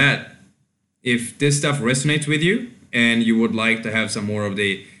other than that, if this stuff resonates with you and you would like to have some more of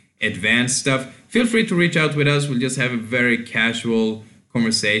the advanced stuff, feel free to reach out with us. We'll just have a very casual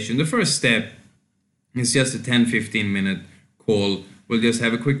conversation. The first step is just a 10-15 minute call. We'll just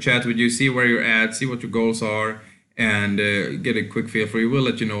have a quick chat with you, see where you're at, see what your goals are, and get a quick feel for you. We'll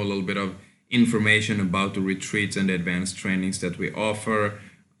let you know a little bit of information about the retreats and the advanced trainings that we offer.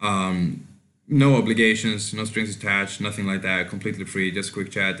 No obligations, no strings attached, nothing like that, completely free, just a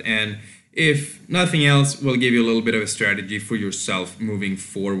quick chat. And if nothing else, we'll give you a little bit of a strategy for yourself moving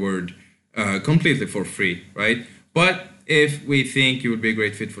forward completely for free, right? But if we think you would be a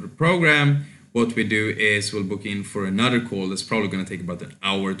great fit for the program, what we do is we'll book in for another call that's probably going to take about an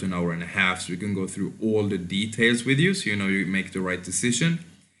hour to an hour and a half, so we can go through all the details with you so you know you make the right decision.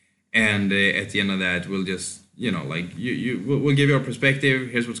 And at the end of that, we'll just, we'll give you our perspective.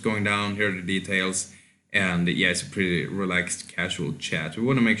 Here's what's going down. Here are the details. And yeah, it's a pretty relaxed, casual chat. We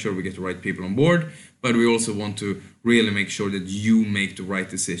want to make sure we get the right people on board, but we also want to really make sure that you make the right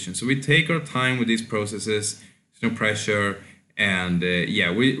decision. So we take our time with these processes. There's no pressure. And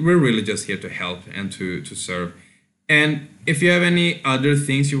we're really just here to help and to serve. And if you have any other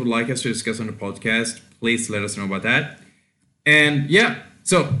things you would like us to discuss on the podcast, please let us know about that. And yeah,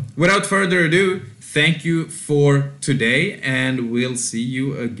 so without further ado, thank you for today, and we'll see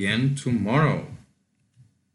you again tomorrow.